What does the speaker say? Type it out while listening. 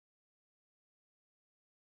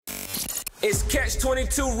It's Catch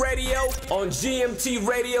 22 Radio on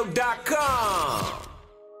GMTradio.com.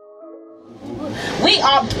 We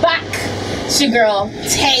are back. It's your girl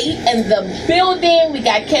Tay in the building. We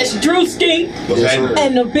got Catch Drewski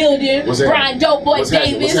in the building. Brian Doughboy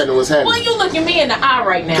Davis. What's happening? Well, you looking me in the eye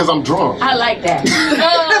right now. Because I'm drunk. I like that.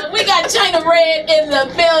 We got China Red in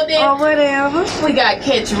the building. Oh, whatever. We got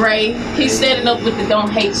Catch Ray. He's standing up with the Don't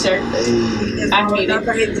Hate shirt. I hate it.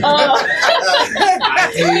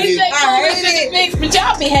 He said, "Mix, but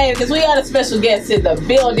y'all behave because we got a special guest in the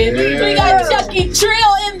building. Yeah. We got Chucky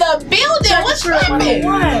Trill in the building. What's happening?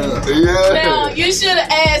 Yeah. Now, you should have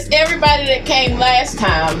asked everybody that came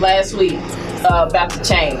last week, about the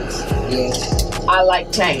chains. Yes. I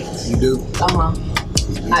like chains. You do?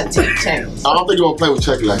 I take chains. I don't think you want to play with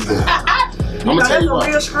Chucky like that. I'm going to tell you That's a why.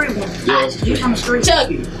 real street one. Yes. You from the street.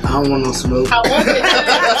 Chucky. I don't want no smoke. I want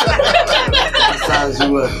Besides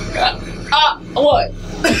you what? what?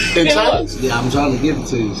 In chains? Yeah, I'm trying to give it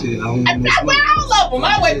to you. Shit, I don't want no I smoke. wear all of them.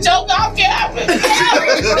 I wear choke. I don't care. I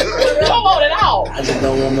don't want it all. I just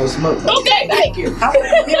don't want no smoke. Okay, thank you.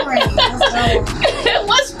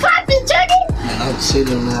 What's poppin', Chucky? I'm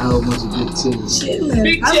chilling now, a whole bunch of big chillin'.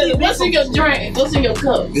 Big chillin'. What's in your drink? What's in your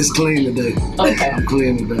cup? It's clean today. Okay. I'm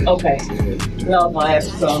clean today. Okay. Yeah. No, I'm gonna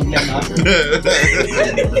ask you something. Never mind.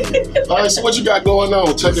 All right, so what you got going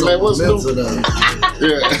on, Chucky, man? What's new? Mental though.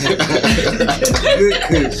 Yeah. Good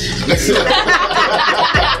kush.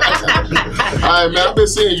 All right, man, I've been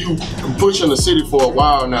seeing you pushing the city for a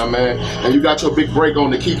while now, man. And you got your big break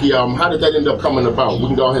on the KeKe album. How did that end up coming about? We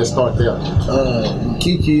can go ahead and start there.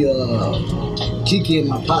 KeKe and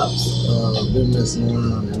my pops been messing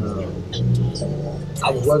around, and I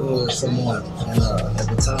was working with someone, and at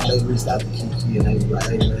the time they reached out to KeKe and they was like,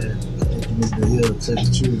 "Hey man, I think you need to hear Chucky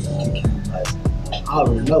Trill from KeKe." Like, I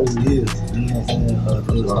already know who he is, you know what I'm saying?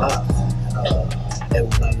 Through his pops. They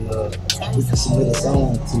was like, we can submit a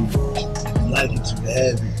song to you. If you like it, you can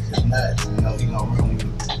have it. If not, you know, he gonna run with it.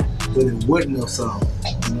 But it wasn't no song,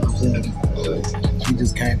 you know what I'm saying? He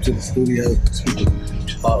just came to the studio speaking.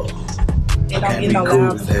 Oh. I can't be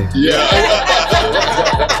cool today. Yeah.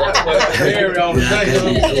 Very on the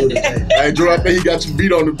Cool today. Hey, Drew, I think he got you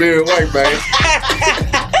beat on the Barry White, man.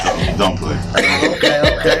 Don't play.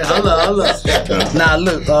 Okay. Hold up. Nah,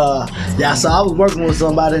 look, yeah, so I was working with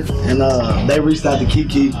somebody, and they reached out to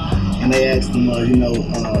KeKe, and they asked him,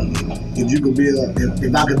 if you could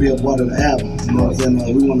if I could be a part of the album, you know what I'm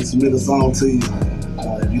saying? We want to submit a song to you.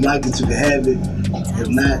 If you like it, you can have it. If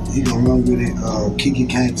not, he gonna run with it. KeKe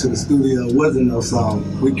came to the studio, wasn't no song.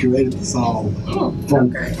 We curated the song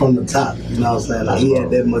from the top, you know what I'm saying? Like, he had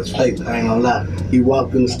that much faith, I ain't gonna lie. He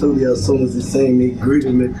walked in the studio as soon as he seen me,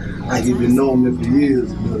 greeted me, like he been knowing me for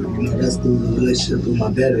years, but you know, that's through the relationship with my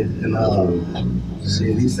daddy. And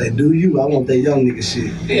shit, he said, "Do you? I want that young nigga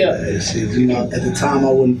shit." Yeah. Shit, you know, at the time I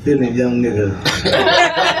wasn't feeling young nigga.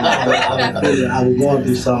 I was going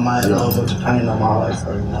through something, I had a whole bunch of pain on my heart,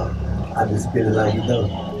 so you know, I just feel it like you know.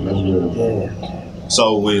 That's good. Yeah.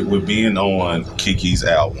 So with being on KeKe's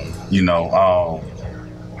album, you know,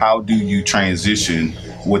 how do you transition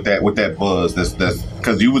with that buzz? That's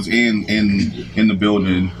because you was in the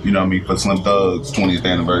building, you know what I mean, for Slim Thug's 20th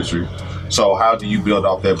anniversary. So how do you build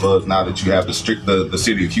off that buzz now that you have the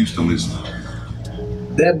city of Houston listening?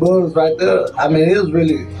 That buzz right there, I mean, it was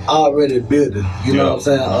really already building. You know what I'm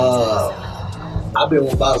saying? I've been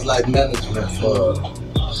with Boss Life Management for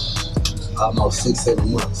almost 6-7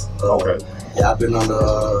 months. Okay. Yeah, I've been on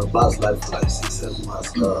the Boss Life for like 6-7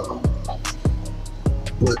 months.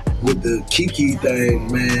 But with the KeKe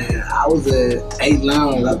thing, man, I was at 8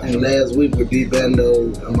 Lounge, I think last week with D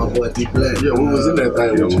Bando and my boy D Black. Yeah, what was in that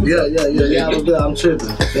thing with you? Yeah, I was there, I'm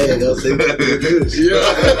tripping. There you go, see, good. Yeah.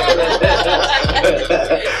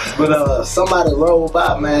 But somebody rolled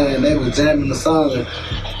by, man, and they were jamming the song. And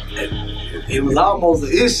it was almost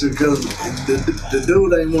an issue because the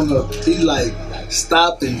dude ain't wanna, he like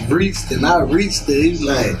stopped and reached, and I reached it. He's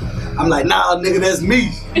like, I'm like, nah, nigga, that's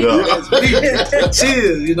me. Yeah. That's me.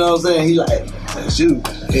 Chill, you know what I'm saying? He like, shoot.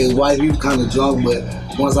 His wife, he was kind of drunk, but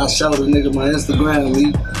once I showed the nigga my Instagram,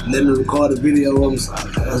 he let me record a video of him. So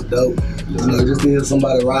that's dope. You know, just to hear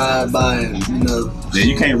somebody ride by and, you know. Yeah,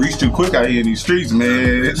 you can't reach too quick out here in these streets,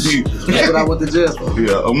 man. That's what I went to jail for.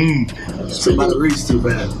 Yeah. Somebody reached too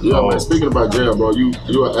bad. Yeah, man, speaking about jail, bro,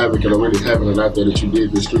 you're an advocate of really having it out there that you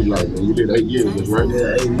did this street life, man. You did 8 years, right?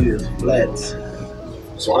 Yeah, 8 years. Flats.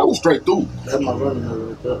 So that was straight through. That's my running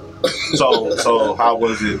right there. So how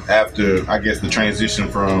was it after, I guess, the transition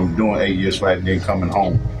from doing 8 years flat and then coming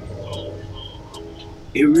home?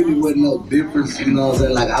 It really wasn't no difference, you know what I'm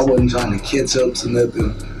saying? Like, I wasn't trying to catch up to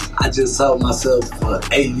nothing. I just told myself for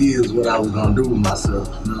 8 years what I was gonna do with myself,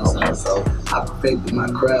 you know what I'm saying? So I perfected my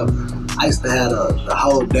craft. I used to have the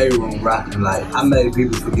whole day room rocking. Like, I made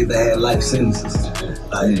people forget they had life sentences.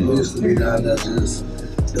 Like, we used to be down there just,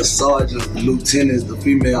 the sergeants, the lieutenants, the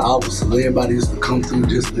female officers, everybody used to come through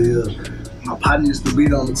just to hear. My partner used to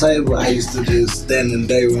beat on the table, I used to just stand in the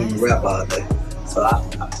day room and rap all day. So I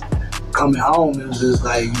coming home, it was just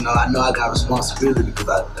like, you know I got responsibility because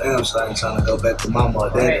I damn sure ain't trying to go back to mama or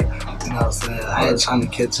daddy. You know what I'm saying? I ain't trying to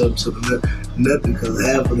catch up to nothing because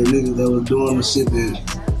half of the niggas that was doing the shit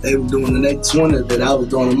that they were doing in their 20s that I was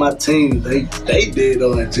doing in my teens, they did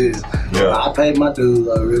on it too. Yeah. I paid my dues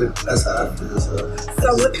already. That's how I feel. So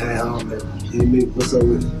I just came home and you mean, what's up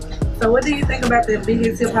with you? So what do you think about the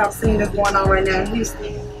biggest hip hop scene that's going on right now in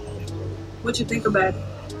Houston? What you think about it?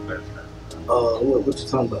 What you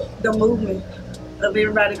talking about? The movement of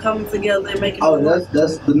everybody coming together and making. Oh,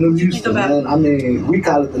 that's the new Houston, man. I mean, we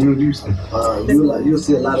call it the new Houston. You'll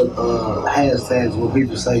see a lot of hashtags where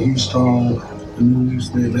people say Houston, the new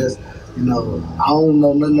Houston. That's, you know, I don't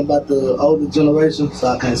know nothing about the older generation, so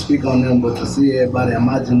I can't speak on them. But to see everybody in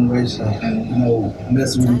my generation, you know,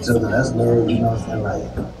 messing with each other, that's love. You know what I'm saying?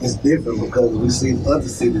 Like, it's different because we see other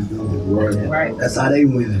cities doing it. Right. That's how they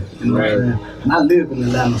win it. You know what I'm saying? And I live in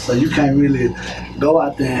Atlanta, so you can't really go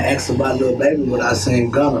out there and ask about Lil Baby without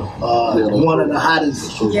saying Gunna. One of the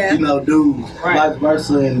hottest, you know, dudes. Vice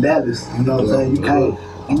versa in Dallas. You know what I'm saying? You can't.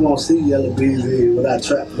 You won't see Yellow Beezy without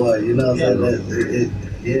Trap Boy. You know what I'm saying?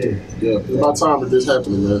 It's about time that this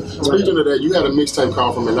happening, man. Speaking of that, you had a mixtape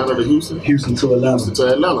call from Atlanta to Houston? Houston to Atlanta. Houston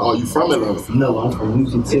to Atlanta. Are you from Atlanta? No, I'm from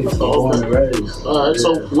Houston, Texas. Born and raised. All right,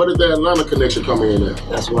 so where did the Atlanta connection come in at?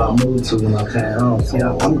 That's where I moved to when I came home. See,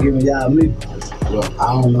 I'm giving y'all me.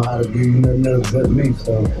 I don't know how to give you nothing else but me.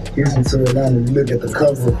 So Houston to Atlanta, you look at the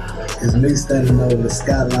cover, it's me standing over the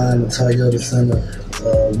skyline, the Toyota Center,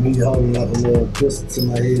 me holding like a little pistol to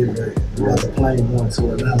my head, but we got the plane going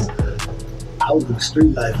to Atlanta. I was in the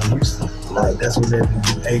street life in Houston. Like, that's what they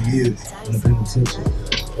did 8 years in the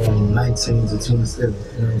penitentiary, from 19 to 27. You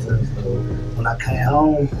know what I'm saying? So when I came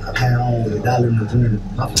home with $1 in the dream.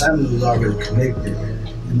 My family was already connected,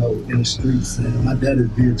 you know, in the streets. And my daddy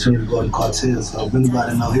did turn to go to cartel, so if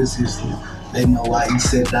anybody know his history, they know why he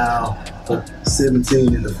sat down for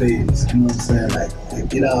 17 in the feds. You know what I'm saying? Like,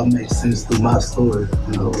 it all makes sense through my story.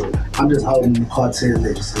 You know, I'm just holding the cartel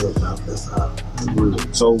legacy up now. That's all.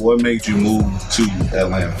 So what made you move to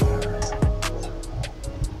Atlanta?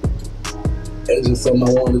 It's just something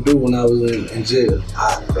I wanted to do when I was in jail.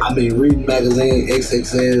 I mean, reading magazines,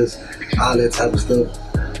 XXLs, all that type of stuff.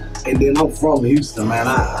 And then I'm from Houston, man.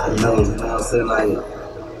 I know, you know what I'm saying? Like,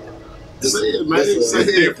 say it, man. Say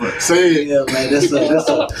it. Say it. Yeah, man.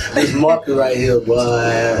 That's market right here, boy.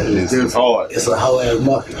 It's hard. It's a whole ass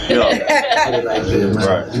market. Yeah. Put it like that, man.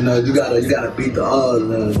 Right. You know, you gotta beat the odds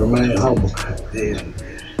and remain humble. And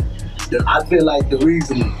I feel like the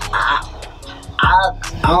reason I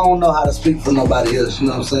don't know how to speak for nobody else. You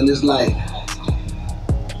know what I'm saying? It's like,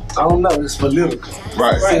 I don't know, it's political.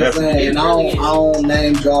 Right. You know what I'm saying? And I don't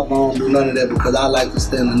name drop, I don't do none of that because I like to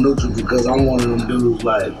stand in neutral because I'm one of them dudes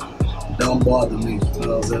like, don't bother me. You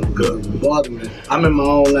know what I'm saying? Because if you bother me, I'm in my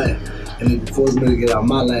own lane. And if you force me to get out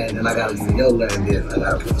my lane, then I gotta get in your lane, then I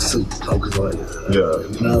gotta focus on you. Yeah.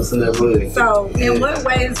 You know what I'm saying? So, in what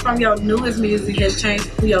ways from your newest music has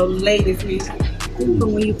changed to your latest music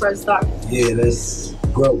from when you first started? Yeah, that's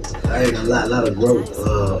growth. I ain't a lot of growth.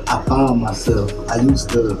 I found myself. I used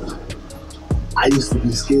to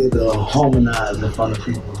be scared to harmonize in front of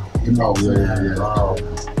people. You know what I'm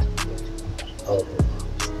saying?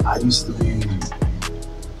 I used to be,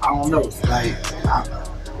 I don't know, like,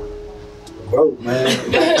 growth, man.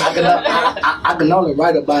 I can only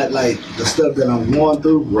write about like the stuff that I'm going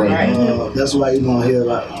through. Right. That's why you gonna hear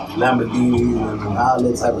about Lamborghini and all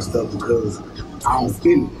that type of stuff because I don't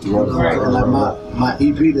feel it. You know what I'm saying? Like my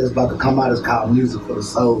EP that's about to come out is called Music for the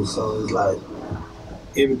Soul. So it's like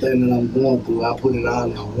everything that I'm going through, I put it all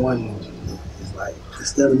in one. It's like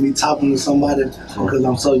instead of me talking to somebody because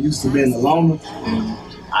I'm so used to being alone.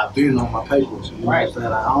 I've been on my papers, you know what I'm saying?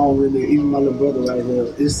 I don't really, even my little brother right here,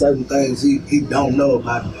 there's certain things he don't know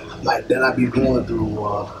about, like that I be going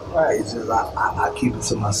through. It's just, I keep it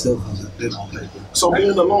to myself and just been on paper. So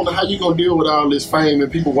being alone, how you gonna deal with all this fame and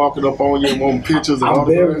people walking up on you and wanting pictures and all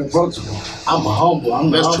that? I'm very approachable. I'm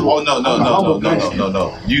humble. That's true. Oh,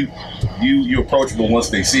 no. You approachable once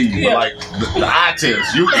they see you, but like the eye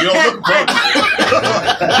test, you don't look approachable.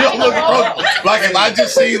 You don't look approachable. Like if I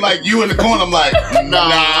just see like you in the corner, I'm like, nah.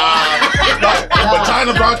 Like, but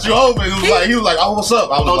China brought you over, and he was like, oh, what's up?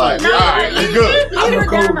 I was like, all right, you good. I'm a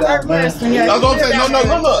cool guy, man. That's what I'm saying.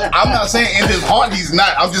 No, look. I'm not saying in his heart he's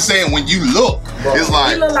not. I'm just saying when you look, it's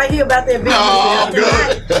like. He look like he about that business. No, I'm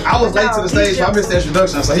good. I was late to the stage, so I missed the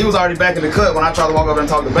introduction. So he was already back in the cut when I tried to walk over and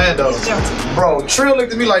talk to Bando. Bro, Trill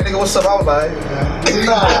looked at me like, nigga, what's up? I was like,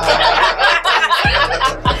 Nah.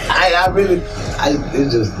 It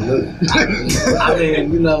just look. I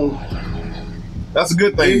mean, you know. That's a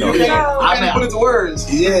good thing, though. I mean, put it to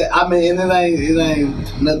words. Yeah, I mean, it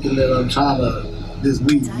ain't nothing that I'm trying to this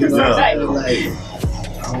week. You know, like,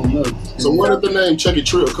 I don't know. So where did the name Chucky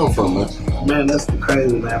Trill come from, man? Man, that's the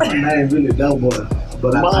crazy, man. My name really Dope Boy,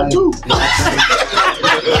 but Mine too.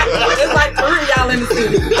 It's like three y'all in the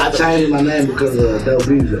city. I changed my name because of Dope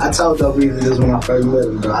Beezy. I told Dope Beezy this when I first met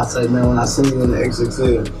him, bro. I said, man, when I seen you in the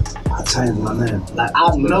XXL, I changed my name. Like,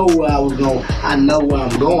 I know where I was going. I know where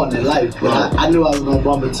I'm going in life. But I knew I was going to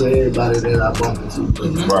bump into everybody that I bumped into.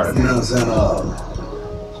 Right. You know what I'm saying?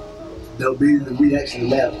 Dope Beezy, we actually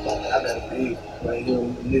laughed about it. I got a big right here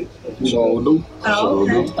on the neck. Sure do. Oh,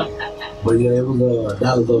 okay. But yeah, it was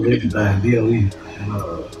that was over everything, DOE. And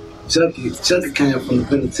Chucky came from the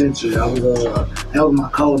penitentiary. That was my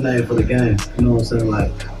code name for the game. You know what I'm saying?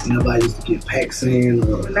 Like, whenever I used to get packs in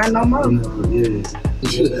or Not no more.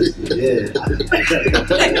 you know, yeah.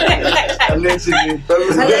 Allegedly.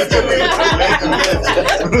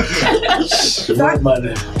 So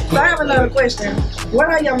I have another question. What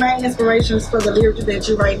are your main inspirations for the lyrics that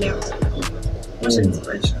you write now? What's your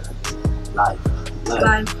inspiration? Life.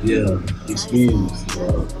 Life. Yeah, experience.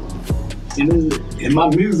 You know, and my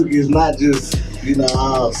music is not just, you know,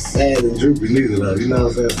 all sad and droopy neither, though. You know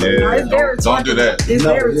what I'm saying? No, it's very Don't do that. It's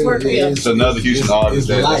very twerky. It's another Houston artist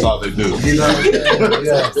that's all they do. You know what I'm saying?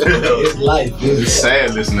 Yeah. It's life. It's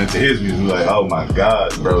sad listening to his music. Like, oh my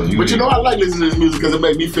God, bro. But you know, I like listening to this music because it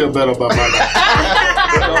makes me feel better about my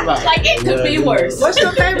life. Like it could be worse. What's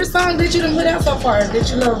your favorite song that you done put out so far that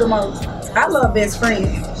you love the most? I love Best Friend.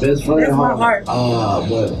 Best friend, That's my heart.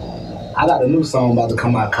 But I got a new song about to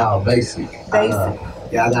come out called Basic. Basic.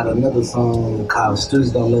 Yeah, I got another song called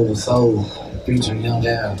Streets Don't Love a Soul featuring Young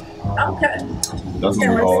Al. Okay. That's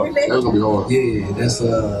gonna be hard. That's gonna be hard. Yeah, that's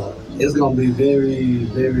it's gonna be very,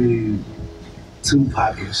 very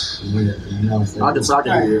Tupac-ish. You know what I'm saying? I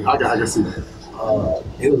can hear it. I can see that.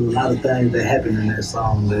 It was a lot of things that happened in that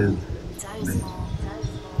song that,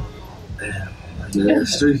 the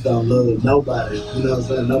streets don't love nobody. You know what I'm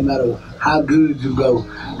saying? No matter how good you go,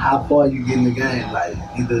 how far you get in the game, like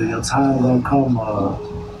either your time gonna come or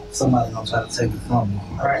somebody gonna try to take it from you.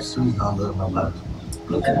 Right. Streets don't love nobody.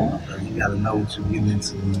 Okay. You gotta know what you're getting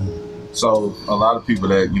into. So a lot of people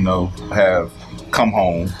that, you know, have come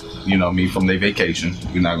home, you know, from their vacation.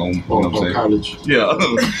 You're not gonna, you know what I'm saying? College. Yeah.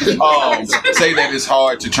 Say that it's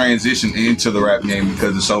hard to transition into the rap game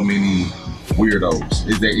because there's so many weirdos.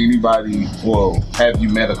 Is there anybody, well, have you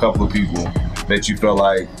met a couple of people that you felt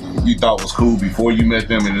like you thought was cool before you met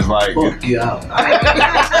them and it's like... Fuck yeah.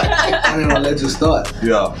 I didn't want to let you start.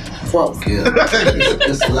 Yeah. Fuck yeah.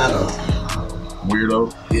 It's a lot of...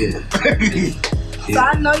 Weirdo? Yeah. So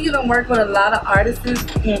I know you done work with a lot of artists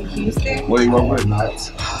in Houston. What do you work with?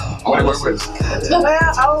 Well,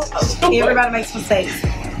 everybody makes mistakes.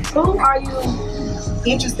 Who are you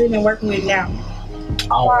interested in working with now?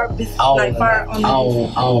 I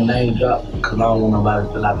don't name drop because I don't want nobody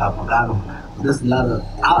to feel like I forgot them. There's a lot of,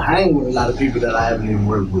 I hang with a lot of people that I haven't even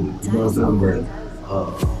worked with. You know what I'm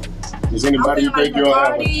saying? Is anybody you think you'll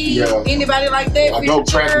have? Yeah. Anybody like that? I go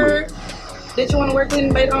track with. That you want to work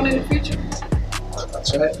with later on in the future?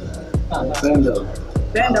 Bando.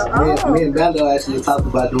 Bando. Me and Bando actually talked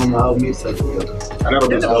about doing the whole mixtape together. That'll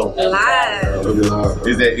be dope. Live.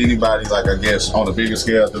 Is there anybody, like, I guess, on a bigger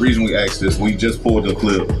scale? The reason we asked this, we just pulled the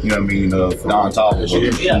clip, you know what I mean, of Don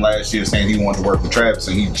Tolliver from last year saying he wanted to work with Travis,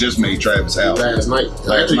 and he just made Travis out. Last night.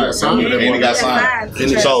 And he got signed.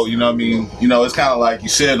 So, you know what I mean? You know, it's kind of like you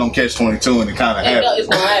said on Catch 22, and it kind of happened. It's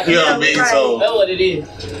gonna happen. You know what I mean? So, That's what it is.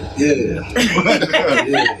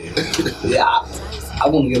 Yeah. I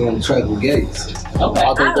want to get on the track with Gates. Okay.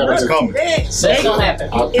 I think that's coming. That's gonna happen.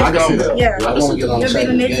 I can see that. Yeah. I want to get on the track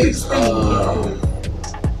with Gates.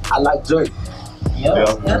 I like Drake. Yeah.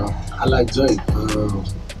 I like Drake.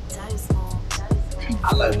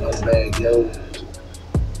 I like Money Bag Yo.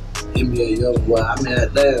 NBA Yo. Well, I mean,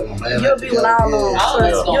 damn, man. You'll be with all of them. All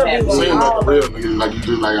that's gonna happen. Seems like a real nigga, like you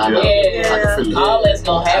do, like I know. I can feel it. All that's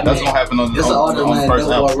gonna happen. That's gonna happen on There's an artist the named first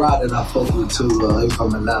Double album. Rod that I fuck with too. He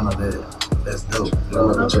from Atlanta there. That's dope.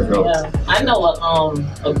 Check it out. Yeah, I know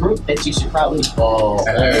a group that you should probably. Oh,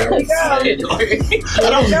 man.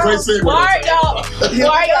 That was a great scene. Why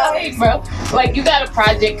are y'all hey, bro? Like, you got a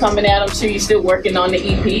project coming out. I'm sure you're still working on the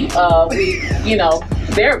EP. You know,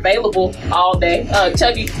 they're available all day.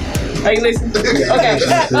 Chucky, are you listening? Okay.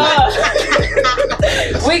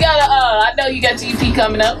 We got I know you got your EP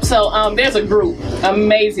coming up. So there's a group,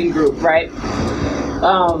 amazing group, right?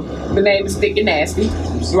 The name is Thick and Nasty,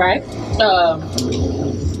 right?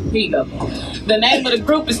 Here you go. The name of the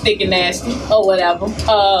group is Thick and Nasty, or whatever.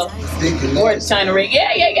 Or China Ring.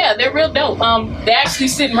 Yeah. They're real dope. They're actually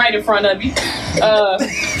sitting right in front of you.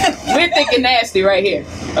 We're Thick and Nasty right here.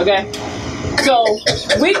 Okay. So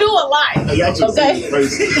we do a lot. Okay.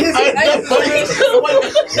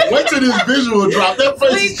 Wait till this visual drop. That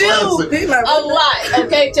face We is do classic. a lot.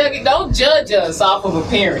 Okay, Chucky, don't judge us off of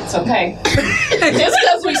appearance. Okay. Just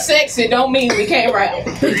because we sexy don't mean we can't rap.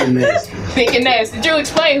 Thick and Nasty. Drew,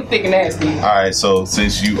 explain who Thick and Nasty is. All right, so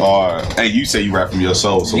since you are, and you say you rap from your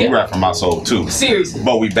soul, so we rap from my soul too. Seriously.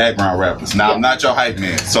 But we background rappers. Now, I'm not your hype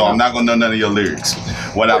man, so I'm not gonna know none of your lyrics.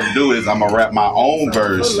 What I'm gonna do is I'm gonna rap my own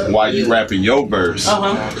verse while you rapping your verse,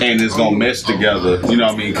 and it's gonna mesh together. You know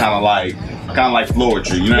what I mean? Kind of like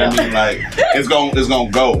poetry. You know what I mean? Like it's gonna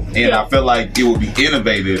go. And I feel like it would be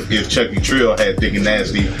innovative if Chucky Trill had Thick and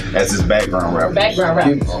Nasty as his background rapper. Background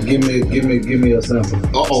rapper. Give me a sample.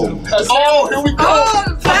 Oh, here we go.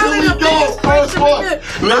 Here we go. First one.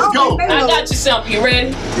 Let's go. I got you something. You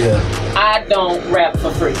ready? Yeah. I don't rap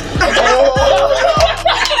for free.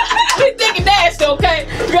 We Thick and Nasty, okay?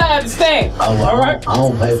 You gotta understand. All right. I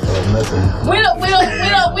don't pay for nothing. We're not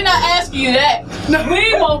asking you that.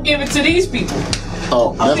 We won't give it to these people.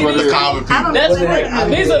 Oh, that's what it is. Common people. That's right.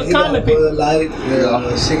 These are the common people.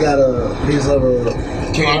 She got a piece of a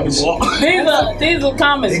camera. These are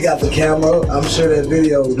common. He got the camera. I'm sure that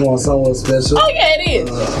video is going somewhere special. Oh yeah, it is.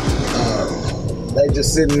 They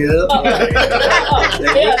just sitting here.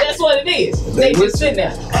 Yeah, that's what it is. They just sitting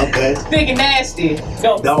there. Okay. Thick and Nasty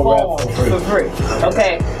don't rap for free.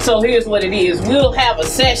 Okay, so here's what it is. We'll have a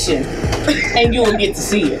session, and you will get to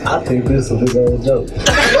see it. I think this is a big old joke.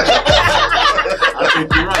 I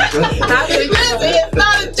think you're right. It's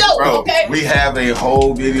not a joke, Bro, okay? we have a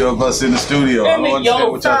whole video of us in the studio. I don't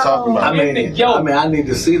understand what y'all talking about. I need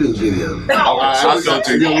to see this video. I'll show it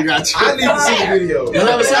to you. We got you. I need to see the video. You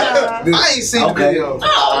never seen it? I ain't seen the video.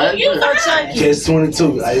 Oh, you are Chucky. Catch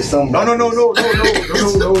 22. I something. No.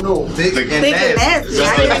 Thick and nasty.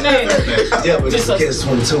 Yeah, but Just it's Catch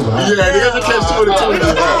 22. Yeah, there's a catch 22.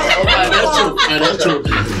 That's true.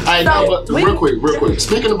 Hey, now, but real quick.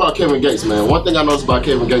 Speaking about Kevin Gates, man, one thing I noticed about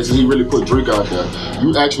Kevin Gates is he really put Drake out there.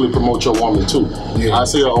 You actually promote your woman too. Yeah. I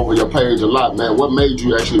see her over your page a lot, man. What made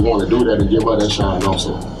you actually want to do that and give her that shine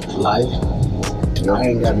also? Life. I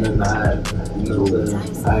ain't got nothing to hide. You know what I'm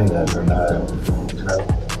saying? I ain't got nothing to hide. You know?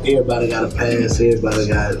 Everybody got a past. Everybody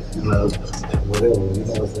got, whatever. You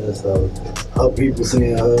know what I'm saying? So her people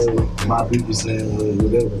saying her, my people saying her,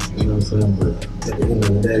 whatever. You know what I'm saying? But at the end of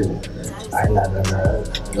the day, I ain't got nothing to hide.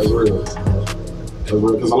 That's real.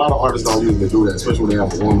 Because a lot of artists don't usually do that, especially when they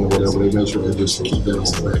have a woman or whatever. They make sure they just keep that on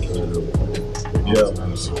the back end. Yeah.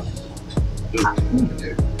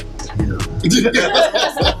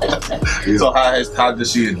 So how does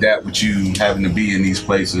she adapt with you having to be in these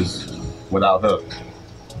places without her?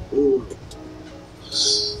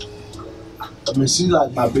 I mean, she's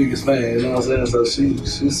like my biggest fan, you know what I'm saying? So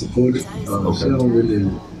she's supportive. She don't really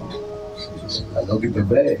go get the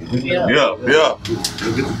bag. Yeah. Go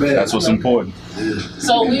get the bag. That's what's important.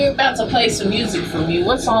 So we're about to play some music from you.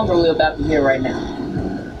 What song are we about to hear right now?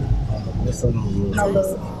 What song? No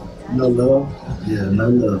Love. No Love? Yeah, No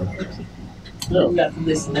Love. Yeah. We got to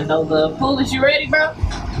listen to No Love. Pool, is you ready, bro?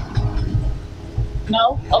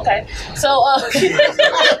 No? Okay. So, Listen.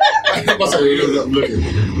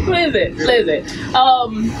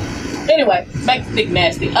 Anyway, back to Thick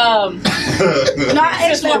Nasty. No, I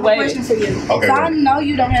actually have a question for you. Okay, So I know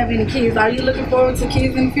you don't have any kids. Are you looking forward to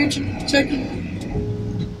kids in the future, Chucky?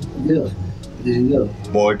 Yeah.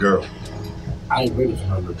 Boy, girl. I ain't ready for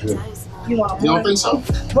no little kid. You want a boy? You don't think so?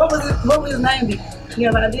 What was his name be? You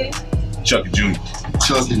have an idea? Chucky Jr.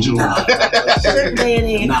 Chucky Trill. Nah, I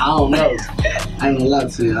don't know. I ain't gonna lie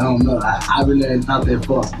to you. I don't know. I really ain't thought that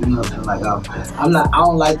far. You know what I'm saying? Like I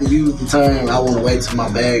don't like to use the term. I want to wait till my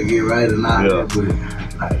bag get right and all that. But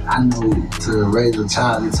like, I know to raise a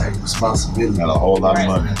child, you take responsibility. Got a whole lot of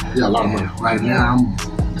money. Yeah, a lot of money. Right now,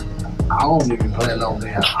 I don't even plan on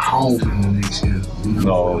being home in the next year. You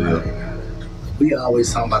know? Yeah. We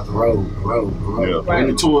always talking about the road. Yeah.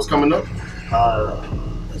 Any tours coming up?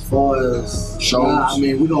 As far as shows, I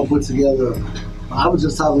mean, we're gonna put together I was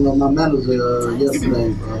just talking to my manager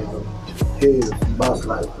yesterday. Boss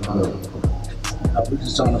Life. We're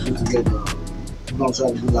just trying to put together. We're gonna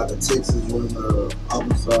try to do like a Texas one,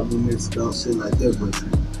 Arkansas, New Mexico, shit like that. But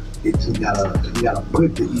it just we gotta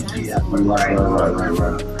put the EP out. Right.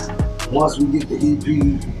 Once we get the EP,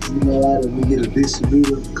 you know, out and we get a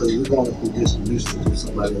distributor, because we're going to distribution to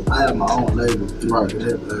somebody else. I have my own label,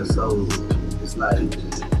 so it's like,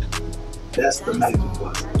 that's the major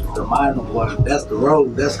part. The minor part, that's the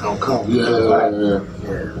road that's going to come.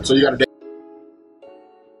 Yeah. So you got to.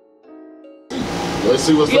 Let's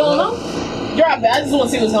see what's You going don't on. know? Drop it. I just want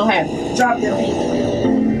to see what's going to happen. Drop it.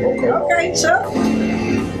 Okay, Chuck.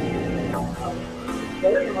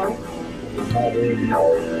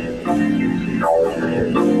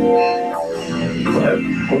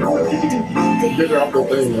 Bigger off the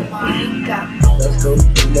thing, man. Let's go.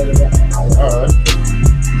 Alright.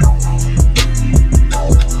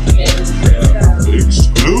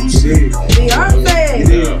 Exclusive.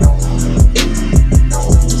 Beyonce.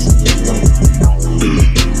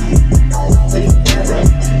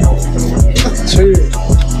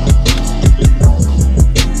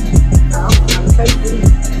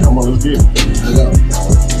 Come on, let's get it.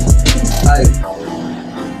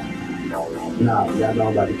 Nah, y'all know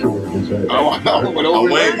I'm about to kill this bitch, right? Oh, but over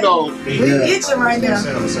there, though. We itching right now.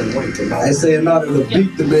 They say in order to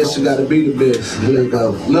beat the best, you gotta be the best. Let's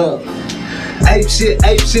go. Look. Ape shit,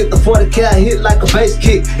 the 40 cal hit like a bass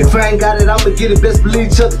kick. If I ain't got it, I'ma get it. Best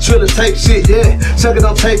believe Chucky Trill take shit, yeah. Chucky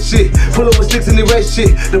don't take shit. Pull up with sticks and erase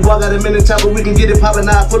shit. The boy got a minute chopper, we can get it poppin'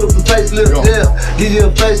 now. Pull up some facelift, yeah. Give you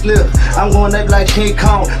a facelift. I'm going act like King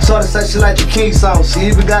Kong. Sorta say she like the King song. She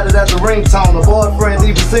even got it as a ringtone. A boyfriend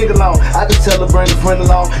even sing along. I just tell her bring a friend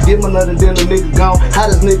along. Give him another then the nigga gone.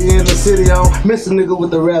 Hottest nigga in the city on. Miss a nigga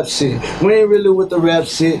with the rap shit. We ain't really with the rap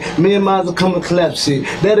shit. Me and mine will come and clap shit.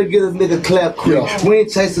 That'll get a nigga clap quick. We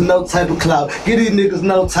ain't chasing no type of clout. Get these niggas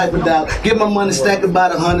no type of doubt. Get my money stacked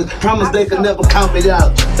about 100. Promise they can never count me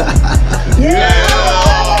out. Yeah!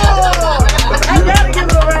 I gotta give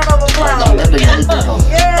it a round of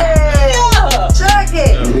applause. Yeah!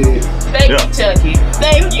 Chucky! Thank you, Chucky.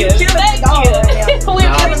 Thank you. We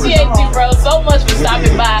appreciate you, bro, so much for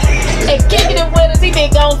stopping by and kicking it with us. He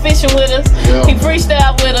been gone fishing with us. He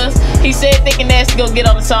freestyled with us. He said Thick and Nasty go get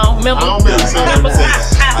on the song. Remember? I don't remember saying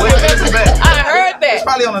that. I heard that. It's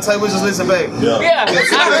probably on the table, just listen back. Yeah, I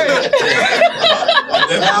heard it.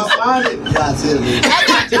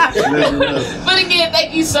 But again,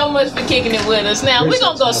 thank you so much for kicking it with us. Now, we're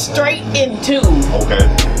going to go straight into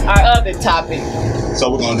our other topic.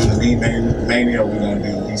 So we're going to do the beat mania, or we're going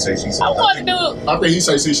to do he say, she say? I want to do I think he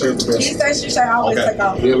say she say the best. He say she say always take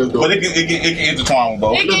off. Yeah, let's do But it. it can intertwine with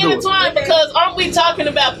both. it. Get intertwined because aren't we talking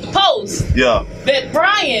about the post Yeah. that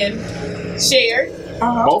Brian shared?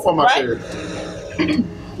 Both of them are Right? shared.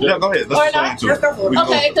 Yeah, go ahead. Or Let's not? go into it. We can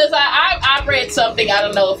Okay, because I read something. I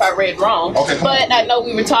don't know if I read wrong. Okay, come but I know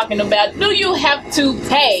we were talking about, do you have to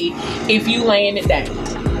pay if you laying it down?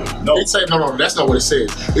 No. It said, no, that's not what it said.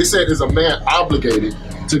 It said, is a man obligated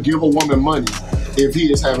to give a woman money if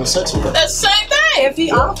he is having sex with her? That's the same thing. If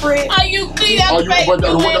he offer it, Are you do you have to pay if you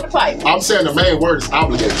laying the pipe? I'm saying the main word is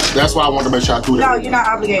obligated. That's why I wanted to make sure I threw that. no, you're not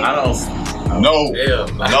obligated. I don't. No. No.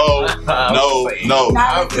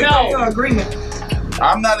 Not no agreement.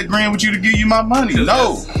 I'm not agreeing with you to give you my money.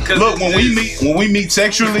 No. Look, when we meet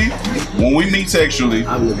sexually,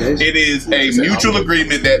 it is a mutual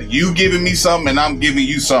agreement that you giving me something and I'm giving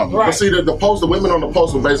you something. But see, the women on the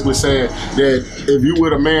post were basically saying that if you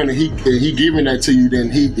with a man and he giving that to you, then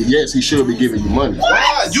he should be giving you money.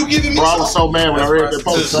 Why? You giving me Bro, I something? was so mad when I read that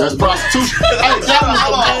post. That's prostitution. Hey, that was the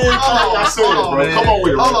main thing I said, bro. Come on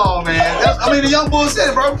with it. Hold on, man. I mean, the young boy said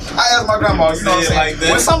it, bro. I asked my grandma, you know what I'm saying?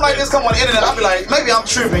 When something like this come on the internet, I'll be like, maybe I'm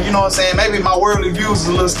tripping, you know what I'm saying? Maybe my worldly views is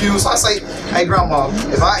a little skewed. So I say, hey, grandma,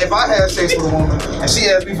 if I have sex with a woman and she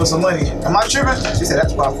asked me for some money, am I tripping? She said,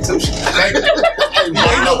 that's prostitution. Hey,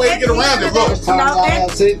 ain't no way to get around it, bro.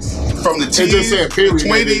 From the It just said period.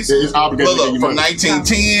 20s, It's obligated to give you from money.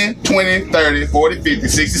 1910, 20, 30, 40, 50,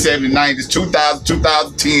 60, 70, 90s, 2000,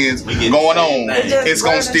 2010s going on. It's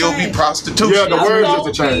going to still be prostitution. Yeah, the words just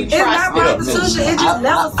a change. It's not prostitution. It just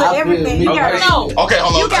levels to everything. You gotta No. Okay,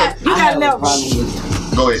 hold on. You got levels.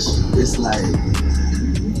 Go ahead. It's like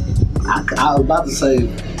I was about to say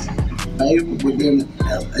favor, but then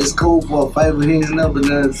it's cool for a favor here and there, but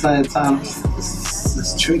then at the same time, it's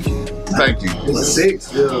it's tricky. Thank you. It's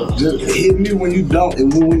sex. Just hit me when you don't,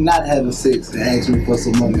 and when we're not having sex, and ask me for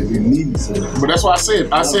some money if you need some. But that's what I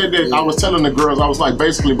said. I said that I was telling the girls, I was like,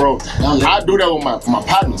 basically, bro, I do that with my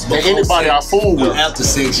partners. And anybody I fool with. After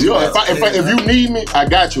sex, Yeah, if you need me, I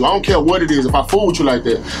got you. I don't care what it is if I fool with you like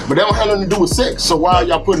that. But that don't have nothing to do with sex. So why are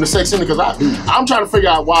y'all putting the sex in it? Because I'm trying to figure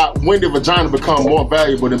out when did vagina become more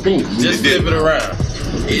valuable than penis? Just flip it around.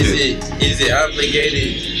 Is it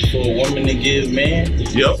obligated for a woman to give man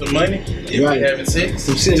some money if we having sex?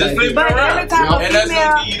 Just flip it But around. every time a And that's female,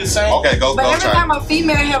 gonna give you the same. Okay, go but every try. time a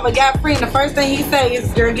female have a guy friend, the first thing he say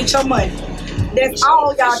is, "Girl, get your money." That's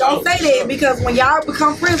all y'all don't say that because when y'all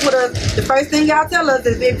become friends with us, the first thing y'all tell us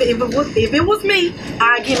is if it was me,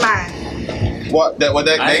 I get mine. What that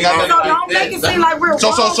they ain't got So nothing. don't make it seem like we're So,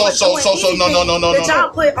 wrong for doing no. that y'all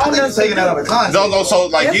put on us. Taking that out of context. No, so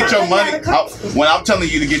like That's get not your money. taking out of context. When I'm telling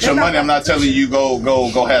you to get your money, I'm not telling you go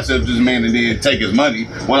have sex with this man and then take his money.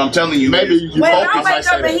 What I'm telling you Maybe is, you Well, I focus like wake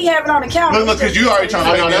up and he have it on the counter. look, because you already trying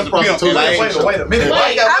to make that's me as a pimp. prostitution. Wait a minute.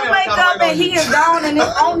 I wake up and he is gone and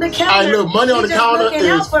it's on the counter. Hey, look, money on He the just counter looking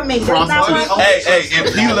out is for me. That's not prostitution. what Hey,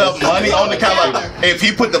 if he left money on the counter, like, if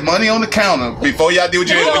he put the money on the counter before y'all did what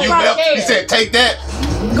you did, when you left, he said, take that.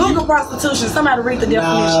 Google prostitution. Somebody read the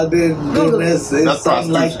Nah, definition. then it's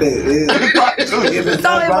something like that. If it's So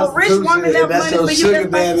not if a rich prostitution, woman if left that's money your for you, sugar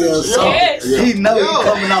that's daddy or prostitution. something, Yes. he know he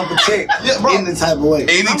coming off a check bro. any type of way.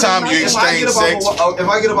 Anytime you exchange sex, If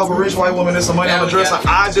I get up off a rich white woman and some money on the dresser,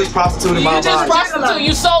 I just prostituted my You just body. prostitute.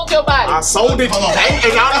 You sold your body. I sold it. Hold on. And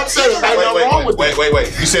y'all don't say there's nothing wrong with that.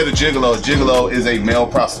 Wait. You said a gigolo. Gigolo is a male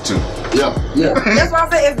prostitute. Yeah. That's why I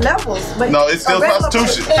say it's levels. But No, it's still a regular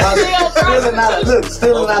prostitution. Stealing out,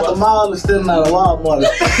 stealing out the mall and stealing out of Walmart.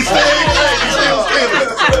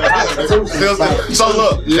 So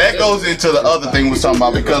look, that goes into the other thing we was talking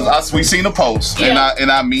about because we seen a post and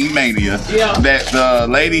I mean mania that the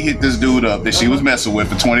lady hit this dude up that she was messing with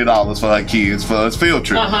for $20 for her kids for his field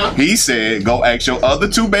trip. He said, "Go ask your other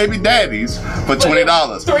two baby daddies for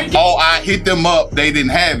 $20." Oh, I hit them up. They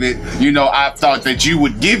didn't have it. You know, I thought that you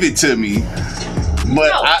would give it to me.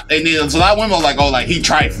 But and then so a lot of women are like, oh, like he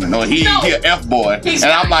trifling or he a F boy, and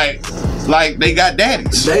I'm like they got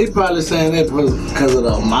daddies. They probably saying that because of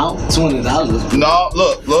the amount, $20. No,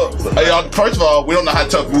 look. First of all, we don't know how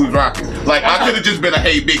tough we was rocking. Like I could have just been a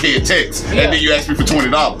hey big head text, and then you asked me for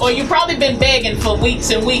 $20. Or you probably been begging for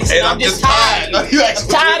weeks and weeks, And I'm just tired. I'm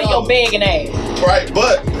tired of your begging ass. Right,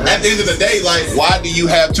 but at the end of the day, like, why do you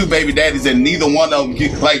have two baby daddies and neither one of them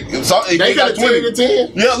like if They got 20 to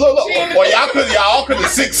 10. Yeah, look. Or y'all could have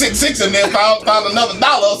 666 and then found another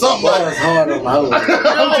dollar or something. That's hard on my hoe.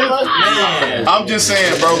 I'm just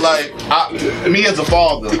saying, bro, like, me as a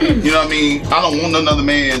father, you know what I mean? I don't want another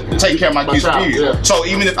man take care of my kids' child, period. yeah. So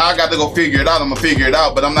even if I got to go figure it out, I'm going to figure it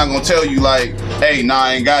out. But I'm not going to tell you, like, hey, nah,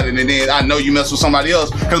 I ain't got it. And then I know you mess with somebody else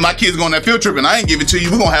because my kid's going on that field trip and I ain't give it to you.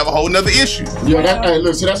 We're going to have a whole nother issue. Yeah,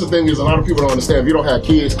 look, see, that's the thing is a lot of people don't understand. If you don't have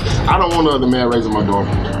kids, I don't want another man raising my daughter.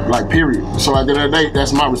 Like, period. So at the end of the day,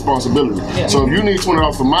 that's my responsibility. Yeah. So if you need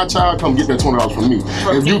 $20 for my child, come get that $20 from me.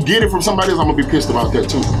 If you get it from somebody else, I'm gonna be pissed about that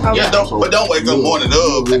too. Okay. Yeah, don't wake up morning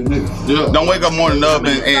up. Yeah. Don't wake up morning up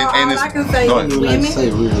and all it's. I can say is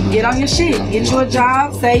women, get on your shit. Get you a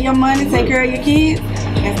job, save your money, take care of your kids,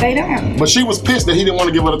 and stay down. But she was pissed that he didn't want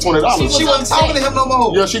to give her the $20. She wasn't talking to him no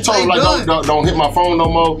more. Yeah, she told him like don't hit my phone no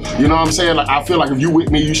more. You know what I'm saying? Like I feel like if you with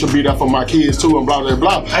me, you should be there for my kids too, and blah blah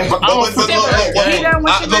blah. But I'm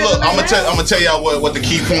gonna tell y'all what the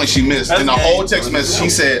key point she missed. In the whole text message, she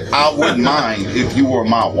said, "I wouldn't mind if you were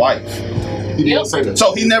my wife." He didn't say that.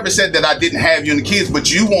 So he never said that I didn't have you and the kids,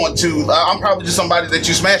 but you want to. I'm probably just somebody that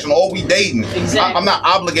you smashing or we dating. Exactly. I'm not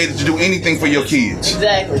obligated to do anything for your kids.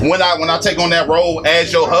 Exactly. When I take on that role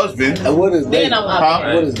as your husband, And what is dating?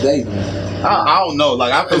 What is dating? I don't know.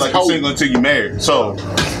 Like I feel like you're single until you're married. So.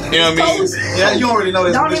 You know what I mean? Yeah, you already know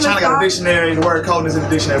this. Don't Just even trying to get a stop. dictionary. The word code is in the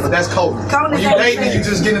dictionary, but that's code. Code When is you dating, you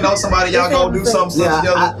just getting to know somebody. Y'all go do something Yeah,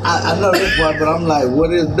 together. I know this one, but I'm like,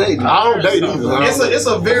 what is dating? I don't date either. It's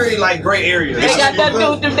a very like gray area. They got nothing to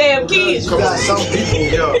do with them damn kids. You got some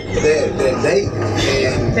people that date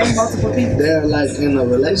and There's multiple people. they're like in a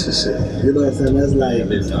relationship. You know what I'm saying? That's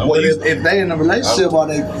like, well, if they in a relationship or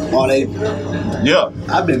they, Yeah.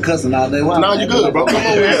 I've been cussing all day. Nah, you good, bro. Come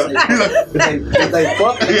on, If they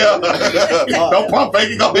fucking, Yeah. Don't pump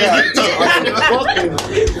fake. Go ahead.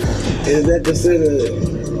 is that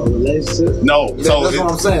considered relationship? No. So that's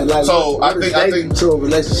what I'm saying. Like, so I think to a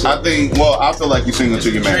relationship. I feel like you're single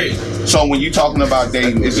till you're married. So when you're talking about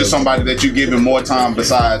dating, it's just somebody that you're giving more time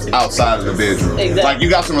besides outside of the bedroom. Exactly. Like you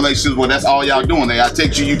got some relationships where that's all y'all doing. I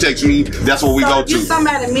text you text me. That's what we go if to. you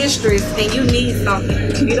somebody's mistress and you need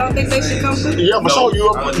something, you don't think they should come to you? Yeah,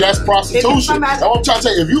 but that's prostitution. I'm trying to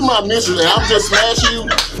say, if you my mistress and I'm just smashing you,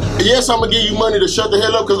 yes, I'm gonna give you money to shut the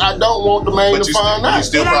hell up because I don't want the man to find out. But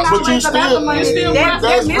you still,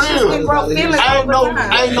 that's real.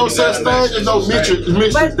 I ain't no such thing as no mistress.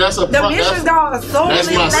 That's a the mistress gonna assume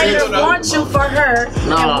they want you for her and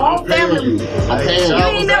won't family. I'm paying you. You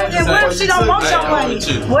ain't never. And what if she don't want your money?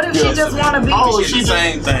 What if she just wanna be? Oh, she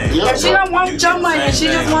same thing. If she don't want your money, and she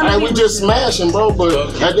just wanna. Hey, we just smashing, bro.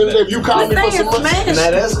 But at the end of the day, if you call me for some money,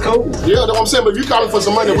 now that's cool. Yeah, that's what I'm saying. But if you call me for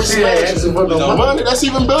some money, we smashing. Money, that's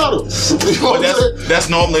even better. But that's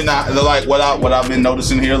normally not like what I've been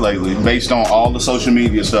noticing here lately, based on all the social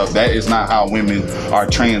media stuff. That is not how women are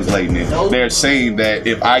translating it. They're saying that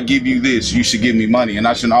if I give you this, you should give me money, and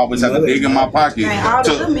I shouldn't always have to dig in my pocket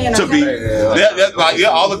to be.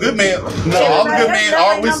 All the good men. No, all the good men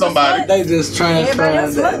are with somebody. They just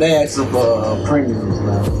transferring. They ask for premiums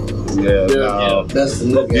now. Yeah, that's the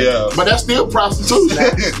nigga. Yeah, but that's still prostitution.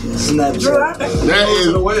 Snapchat. That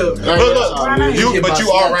is. But you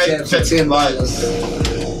are right.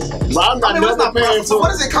 But I'm not paying for.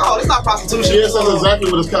 What is it called? It's not prostitution. Yes, that's exactly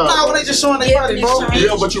what it's called. Nah, when they just showing their body, bro.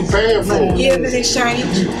 Yeah, but you paying for it. Give in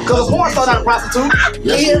exchange. Because a porn star not a prostitute.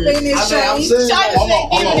 Give in exchange.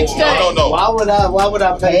 No. Why would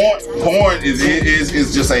I pay? Porn is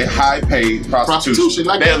just a high paid prostitution.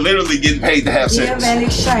 They're literally getting paid to have sex. Give in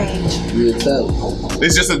exchange.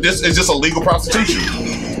 It's just a legal prostitution.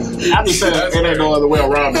 I be saying it ain't no other way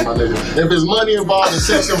around it, my nigga. If there's money involved and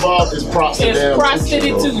sex involved, it's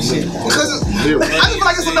prostitution. Because I just feel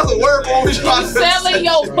like it's another word for what you're selling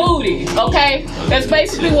your booty, okay? That's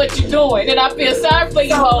basically what you're doing. And I feel sorry for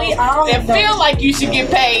you hoes that feel like you should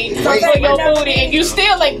get paid for your booty and you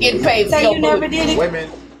still ain't getting paid for your booty.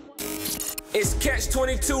 Women. It's Catch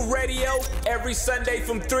 22 Radio every Sunday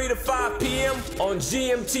from 3 to 5 p.m. on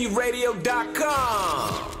GMTradio.com.